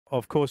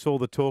of course, all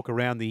the talk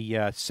around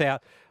the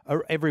south,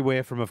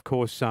 everywhere from, of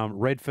course,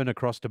 Redfern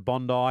across to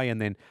Bondi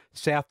and then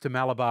south to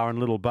Malabar and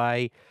Little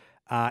Bay.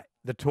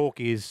 The talk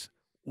is,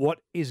 what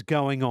is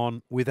going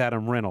on with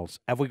Adam Reynolds?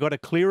 Have we got a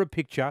clearer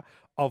picture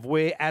of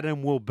where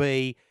Adam will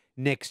be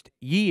next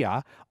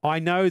year? I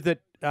know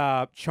that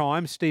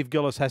Steve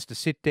Gillis has to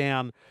sit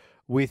down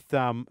with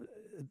the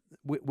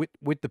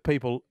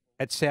people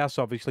at South,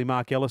 obviously,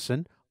 Mark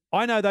Ellison.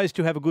 I know those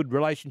two have a good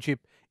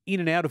relationship in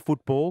and out of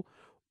football.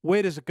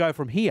 Where does it go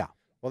from here?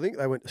 I think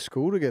they went to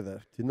school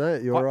together, didn't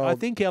they? I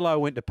think Ello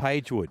went to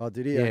Pagewood. Oh,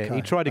 did he? Yeah, Okay.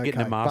 he tried to get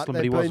into Marsland,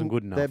 but he wasn't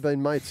good enough. They've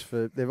been mates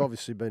they've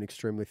obviously been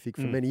extremely thick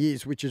for many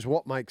years, which is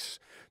what makes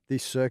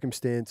this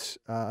circumstance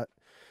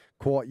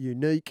quite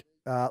unique.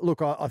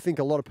 Look, I think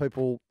a lot of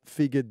people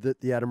figured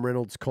that the Adam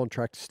Reynolds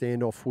contract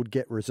standoff would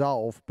get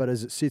resolved, but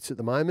as it sits at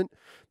the moment,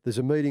 there's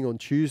a meeting on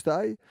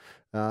Tuesday.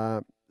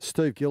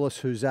 Steve Gillis,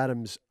 who's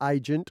Adam's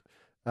agent,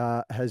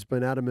 has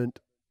been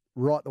adamant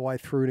right the way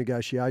through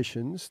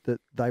negotiations that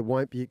they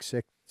won't be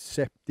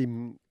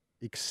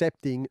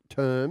accepting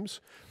terms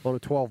on a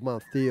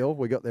 12-month deal.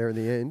 We got there in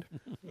the end.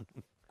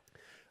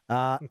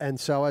 And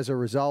so as a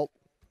result,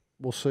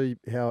 we'll see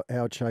how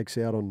it shakes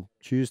out on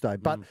Tuesday.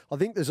 But I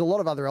think there's a lot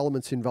of other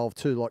elements involved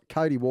too, like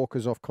Cody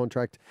Walker's off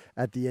contract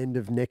at the end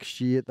of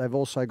next year. They've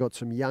also got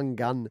some young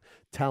gun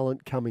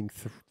talent coming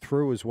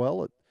through as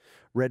well at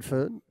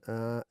Redfern.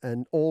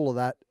 And all of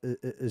that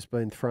has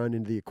been thrown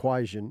into the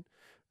equation.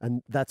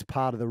 And that's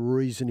part of the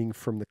reasoning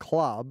from the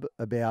club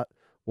about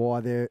why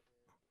they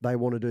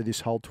want to do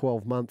this whole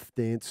 12-month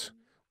dance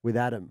with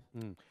Adam.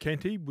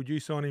 Kenty, would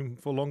you sign him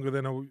for longer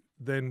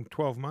than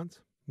 12 months,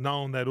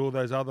 knowing that all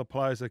those other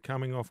players are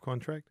coming off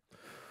contract?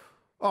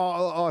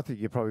 Oh, I think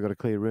you've probably got a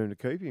clear room to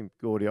keep him,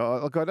 Gordy.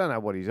 I don't know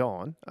what he's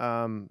on,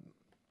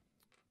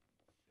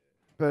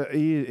 but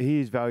he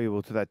is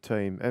valuable to that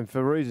team, and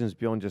for reasons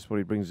beyond just what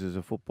he brings as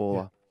a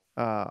footballer.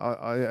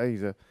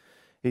 Yeah.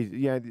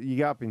 You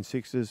go up in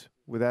sixes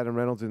with Adam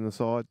Reynolds in the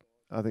side.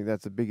 I think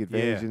that's a big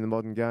advantage in the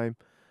modern game.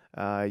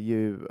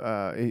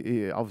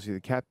 He obviously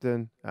the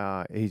captain.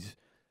 He's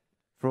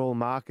for all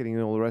marketing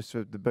and all the rest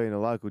of it, being a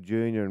local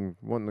junior and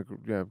wanting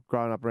to,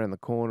 growing up around the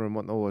corner and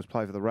wanting to always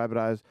play for the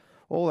Rabbitohs.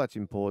 All that's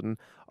important.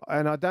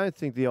 And I don't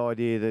think the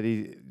idea that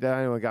they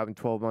only want to go up in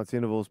 12 months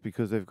intervals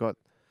because they've got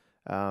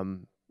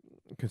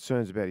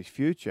concerns about his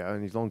future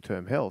and his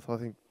long-term health. I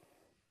think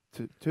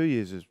 2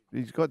 years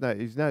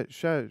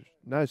shows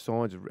no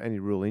signs of any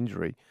real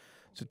injury.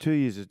 So 2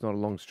 years is not a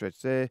long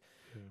stretch there.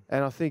 Yeah.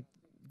 And I think,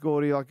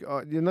 Gordy,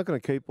 you're not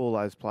going to keep all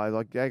those players.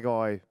 Like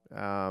Gagai,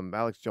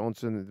 Alex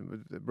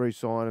Johnson,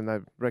 re-signed, and they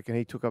reckon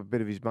he took up a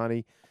bit of his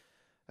money.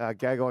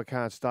 Gagai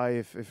can't stay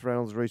if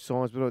Reynolds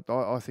re-signs, but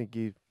I think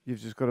you've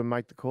just got to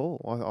make the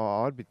call.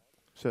 I'd be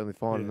certainly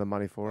finding the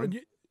money for him. Do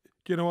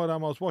you know what? I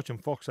was watching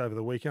Fox over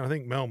the weekend. I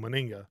think Mel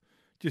Meninga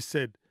just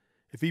said,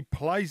 if he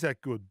plays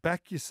that good,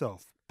 back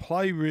yourself.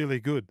 Play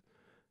really good.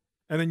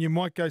 And then you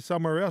might go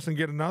somewhere else and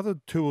get another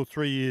 2 or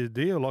 3 year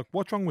deal. Like,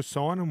 what's wrong with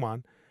signing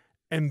one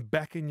and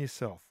backing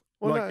yourself?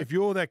 Well, if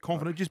you're that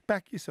confident, just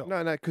back yourself.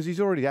 No, because he's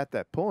already at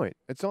that point.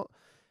 It's not.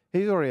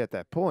 He's already at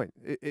that point.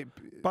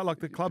 But like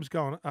the club's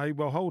going, hey,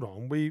 well, hold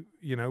on, we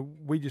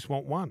just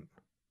want one.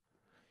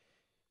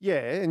 Yeah,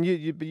 and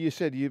you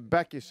said you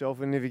back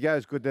yourself, and if he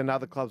goes good, then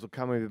other clubs will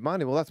come in with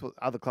money. Well, that's what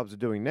other clubs are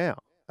doing now.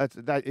 That's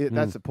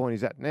the point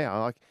he's at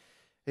now. Like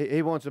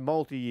he wants a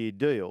multi-year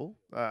deal,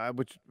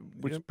 which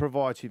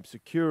provides him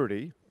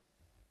security,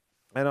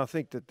 and I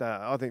think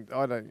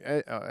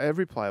that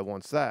every player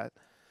wants that.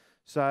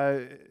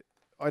 So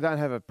I don't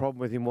have a problem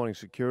with him wanting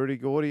security,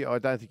 Gordy. I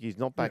don't think he's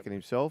not backing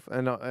himself,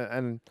 and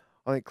I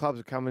think clubs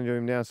are coming to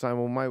him now saying,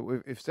 "Well,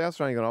 mate, if South's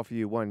only going to offer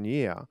you 1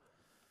 year,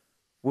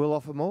 we'll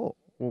offer more.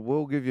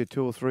 We'll give you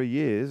 2 or 3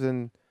 years,"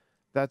 and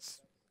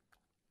that's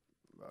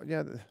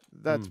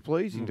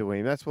pleasing to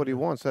him. That's what he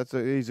wants.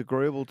 He's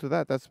agreeable to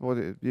that. That's what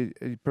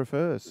he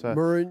prefers. So.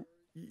 Maroon,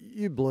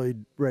 you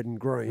bleed red and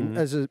green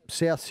as a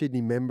South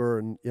Sydney member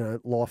and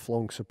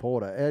lifelong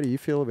supporter. How do you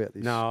feel about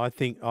this? No, I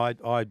think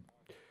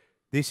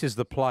this is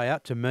the player.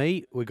 To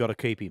me, we've got to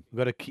keep him.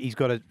 He's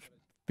got to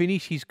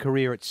finish his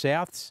career at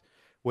Souths,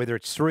 whether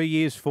it's 3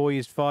 years, 4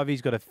 years, 5 years.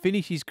 He's got to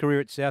finish his career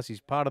at Souths. He's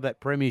part of that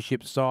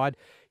premiership side.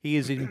 He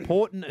is as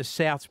important a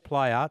Souths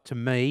player to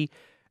me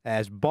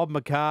as Bob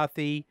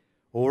McCarthy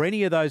or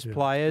any of those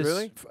players.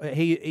 Really?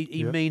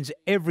 He means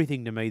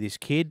everything to me, this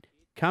kid.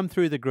 Come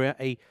through the ground.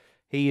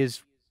 He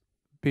has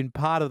been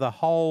part of the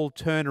whole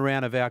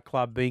turnaround of our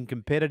club, being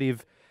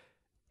competitive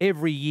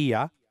every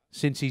year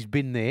since he's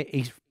been there.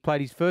 He's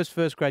played his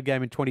first grade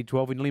game in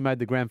 2012. We nearly made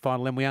the grand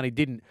final, and we only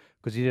didn't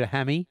because he did a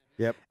hammy.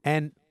 Yep.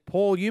 And,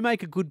 Paul, you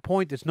make a good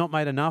point that's not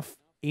made enough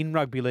in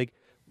rugby league.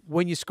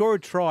 When you score a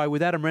try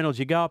with Adam Reynolds,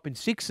 you go up in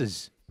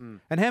sixes.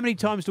 And how many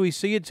times do we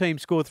see a team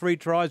score 3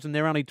 tries and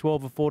they're only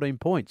 12 or 14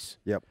 points?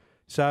 Yep.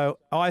 So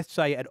I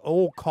say at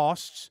all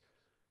costs,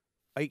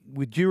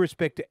 with due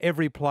respect to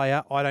every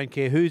player, I don't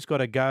care who's got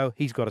to go,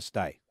 he's got to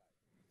stay.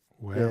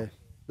 Wow. Yeah.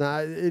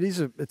 No,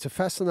 it's a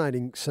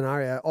fascinating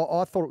scenario.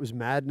 I thought it was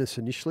madness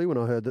initially when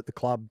I heard that the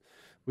club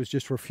was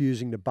just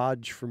refusing to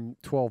budge from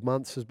 12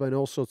 months. There's been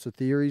all sorts of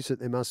theories that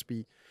there must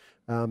be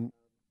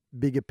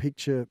bigger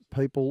picture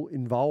people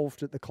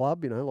involved at the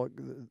club, like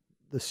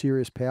the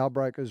serious power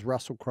brokers,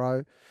 Russell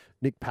Crowe,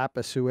 Nick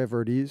Pappas,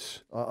 whoever it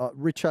is.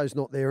 Richo's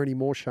not there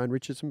anymore, Shane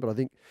Richardson, but I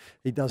think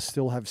he does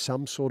still have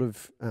some sort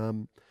of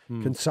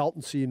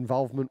consultancy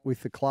involvement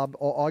with the club.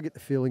 I get the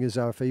feeling as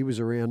though if he was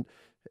around,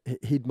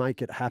 he'd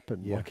make it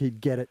happen. Yeah. Like he'd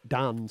get it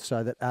done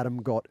so that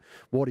Adam got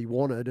what he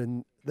wanted.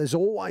 And there's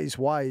always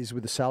ways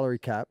with the salary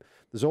cap.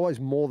 There's always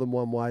more than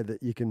one way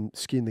that you can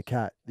skin the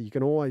cat. You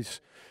can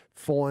always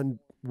find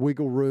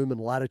wiggle room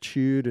and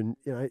latitude. And,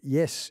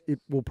 yes, it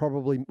will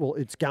probably,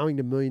 it's going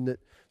to mean that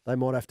they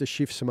might have to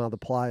shift some other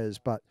players.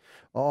 But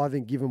I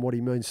think given what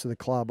he means to the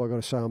club, I've got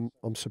to say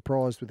I'm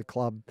surprised with the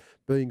club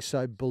being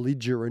so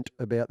belligerent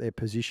about their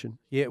position.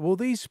 Yeah, well,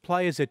 these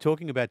players they're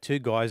talking about, two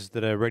guys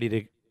that are ready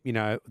to,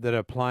 that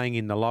are playing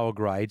in the lower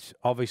grades.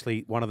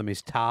 Obviously, one of them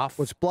is Taff.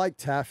 Well, it's Blake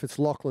Taff, it's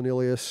Lachlan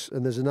Ilias,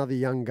 and there's another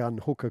young gun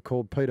hooker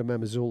called Peter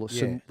Mamazoulis.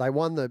 Yeah. And they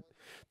won the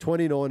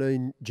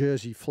 2019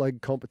 Jersey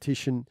Flag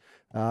competition,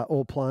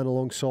 all playing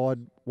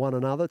alongside one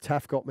another.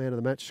 Taff got man of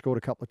the match, scored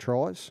a couple of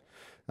tries.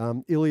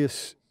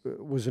 Ilias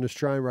was an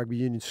Australian Rugby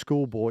Union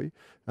schoolboy,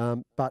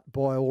 but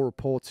by all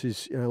reports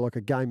is like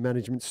a game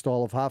management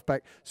style of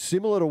halfback,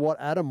 similar to what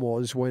Adam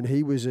was when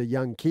he was a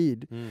young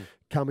kid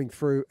coming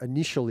through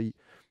initially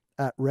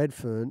at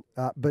Redfern.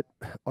 But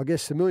I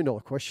guess the $1 million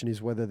question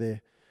is whether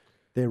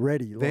they're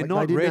ready. They're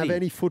not They didn't ready. have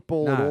any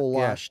football at No, all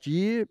yeah. last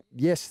year.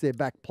 Yes, they're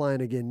back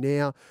playing again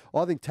now.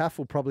 I think Taff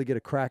will probably get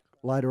a crack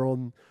later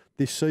on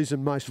this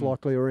season, most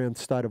likely around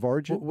State of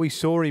Origin. We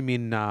saw him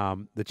in the Yeah,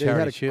 he Charity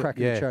had a Shield. crack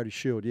in the Charity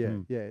Shield,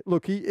 yeah.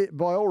 Look,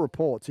 by all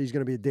reports, he's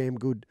going to be a damn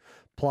good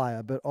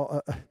player, but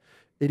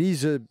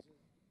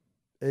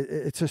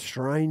it's a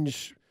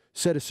strange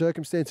set of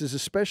circumstances,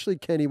 especially,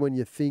 Kenny, when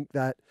you think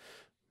that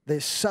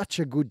there's such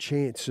a good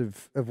chance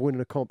of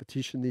winning a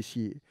competition this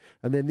year.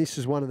 And then this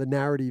is one of the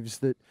narratives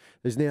that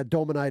is now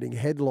dominating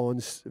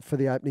headlines for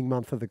the opening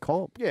month of the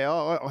comp.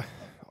 Yeah,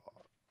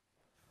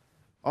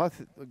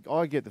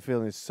 I get the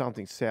feeling there's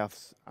something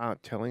Souths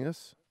aren't telling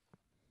us.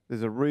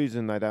 There's a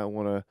reason they don't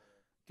want to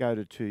go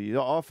to 2 years.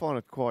 I find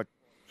it quite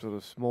sort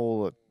of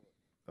small at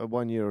a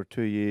 1 year or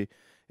 2 year.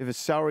 If it's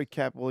salary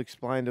cap, will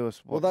explain to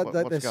us what's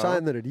they're going saying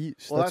on. that it is.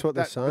 Well, That's what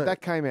they're saying. But that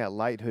came out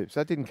late, Hoops.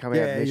 That didn't come out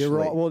Yeah, initially. you're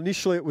right. Well,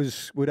 initially it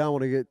was, we don't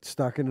want to get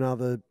stuck in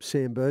another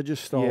Sam Burgess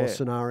style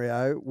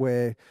scenario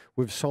where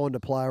we've signed a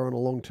player on a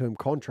long-term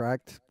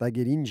contract, they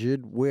get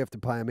injured, we have to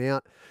pay them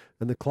out,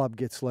 and the club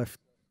gets left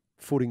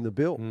footing the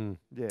bill.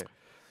 Yeah.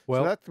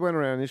 Well, so that went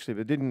around initially,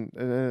 but didn't.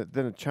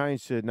 Then it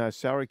changed to no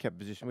salary cap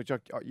position, which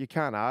you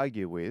can't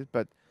argue with.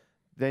 But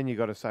then you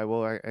got to say,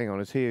 well, hang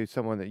on, is he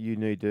someone that you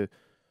need to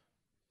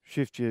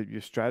shift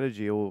your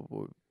strategy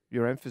or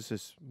your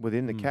emphasis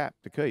within the cap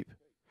to keep?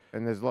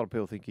 And there's a lot of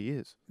people think he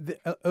is.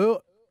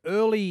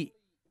 Early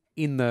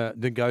in the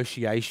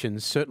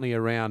negotiations, certainly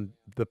around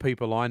the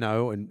people I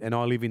know, and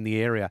I live in the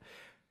area,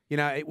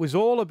 it was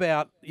all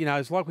about,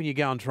 it's like when you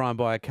go and try and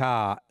buy a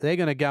car. They're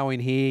going to go in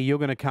here, you're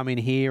going to come in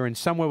here, and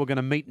somewhere we're going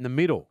to meet in the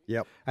middle.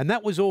 Yep. And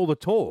that was all the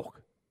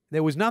talk.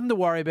 There was nothing to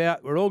worry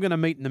about. We're all going to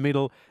meet in the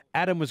middle.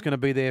 Adam was going to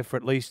be there for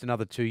at least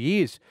another 2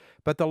 years.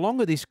 But the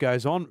longer this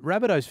goes on,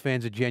 Rabbitohs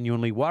fans are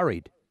genuinely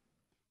worried.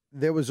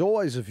 There was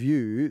always a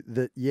view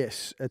that,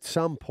 yes, at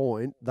some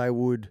point they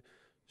would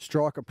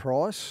strike a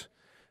price,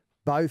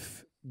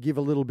 both give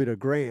a little bit of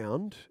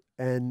ground,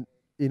 and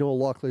in all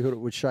likelihood it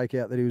would shake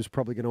out that he was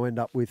probably going to end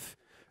up with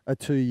a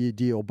 2-year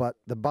deal. But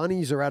the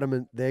Bunnies are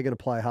adamant they're going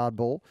to play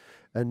hardball.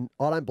 And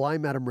I don't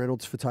blame Adam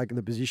Reynolds for taking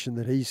the position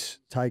that he's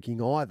taking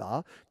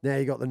either. Now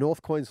you got the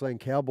North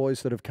Queensland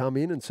Cowboys that have come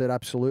in and said,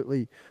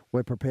 absolutely,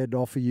 we're prepared to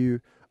offer you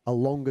a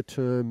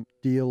longer-term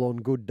deal on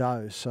good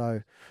dough.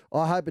 So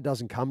I hope it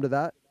doesn't come to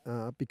that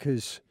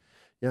because,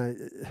 they're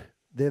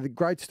the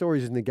great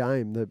stories in the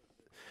game. The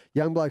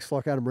young blokes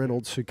like Adam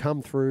Reynolds who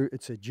come through,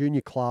 it's a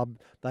junior club,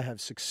 they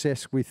have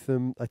success with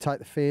them, they take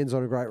the fans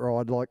on a great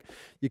ride. Like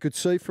you could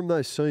see from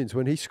those scenes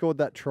when he scored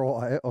that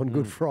try on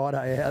Good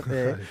Friday out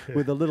there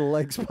with the little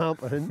legs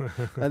pumping,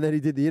 and then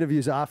he did the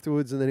interviews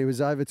afterwards, and then he was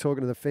over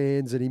talking to the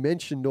fans, and he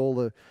mentioned all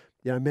the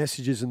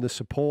messages and the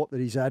support that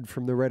he's had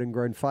from the red and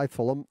green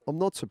faithful. I'm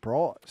not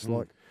surprised.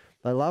 Like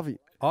they love him.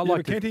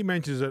 But Kenty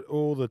mentions it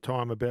all the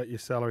time about your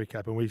salary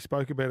cap, and we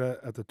spoke about it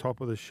at the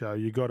top of the show.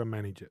 You got to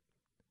manage it.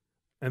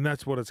 And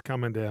that's what it's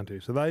coming down to.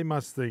 So they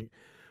must think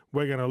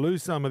we're going to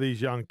lose some of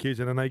these young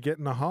kids and then they get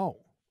in a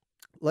hole.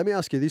 Let me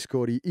ask you this,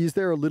 Gordy. Is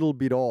there a little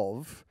bit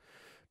of...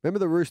 Remember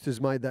the Roosters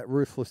made that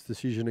ruthless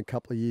decision a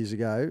couple of years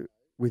ago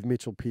with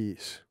Mitchell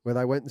Pearce, where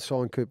they went and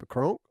signed Cooper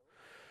Cronk,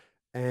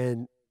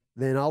 and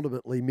then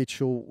ultimately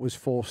Mitchell was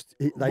forced...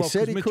 They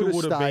said he Mitchell could have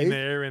would stayed. have been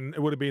there and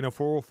it would have been a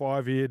 4 or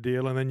 5 year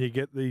deal, and then you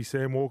get the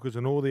Sam Walkers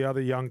and all the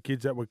other young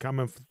kids that were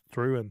coming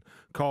through and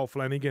Kyle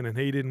Flanagan, and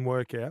he didn't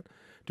work out.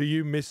 Do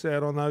you miss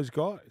out on those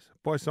guys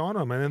by signing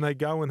them? And then they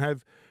go and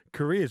have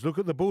careers. Look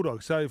at the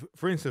Bulldogs. So,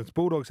 for instance,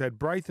 Bulldogs had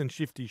Braith and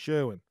Shifty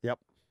Sherwin. Yep.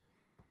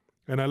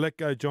 And they let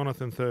go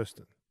Jonathan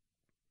Thurston.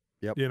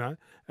 Yep. You know,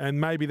 and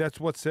maybe that's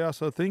what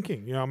South are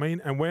thinking. You know what I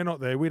mean? And we're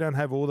not there. We don't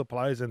have all the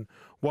players and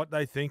what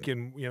they think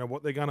and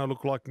what they're going to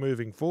look like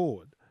moving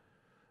forward.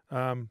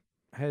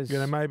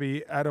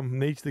 Maybe Adam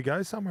needs to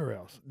go somewhere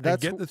else and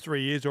get the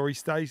 3 years, or he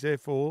stays there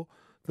for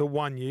the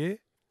 1 year.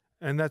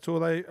 And that's all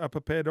they are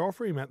prepared to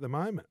offer him at the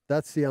moment.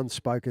 That's the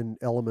unspoken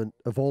element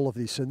of all of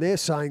this. And they're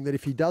saying that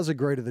if he does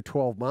agree to the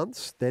 12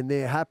 months, then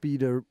they're happy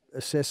to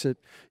assess it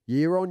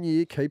year on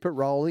year, keep it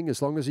rolling.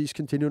 As long as he's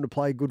continuing to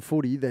play good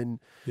footy, then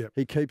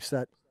he keeps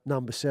that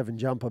number 7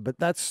 jumper. But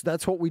that's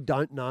what we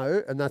don't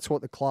know, and that's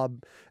what the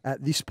club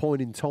at this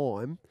point in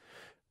time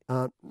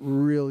aren't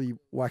really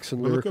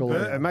waxing lyrical look at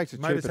about. Burton. It makes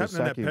it cheaper It's to happening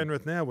sack at him.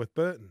 Penrith now with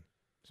Burton,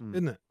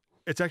 isn't it?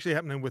 It's actually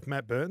happening with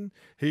Matt Burton.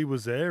 He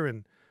was there,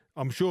 and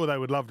I'm sure they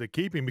would love to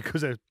keep him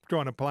because they're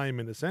trying to play him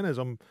in the centres.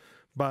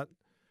 But,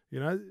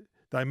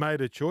 they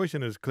made a choice,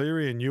 and it's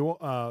Cleary and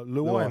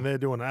Luai, and they're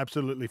doing an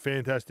absolutely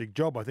fantastic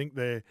job. I think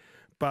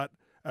but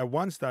at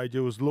one stage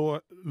it was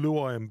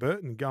Luai and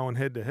Burton going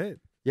head to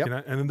head.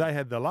 Yep. And they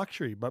had the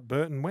luxury, but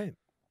Burton went.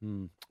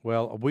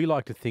 Well, we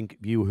like to think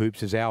View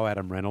Hoops is our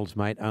Adam Reynolds,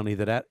 mate, only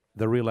that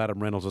the real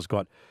Adam Reynolds has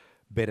got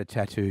better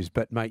tattoos.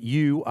 But, mate,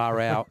 you are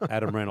our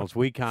Adam Reynolds.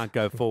 We can't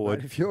go forward.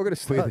 Mate, if you're going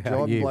to start without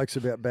driving you. blokes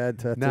about bad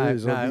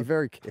tattoos, I'd be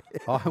very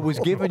careful. I was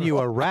giving you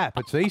a rap.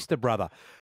 It's Easter, brother.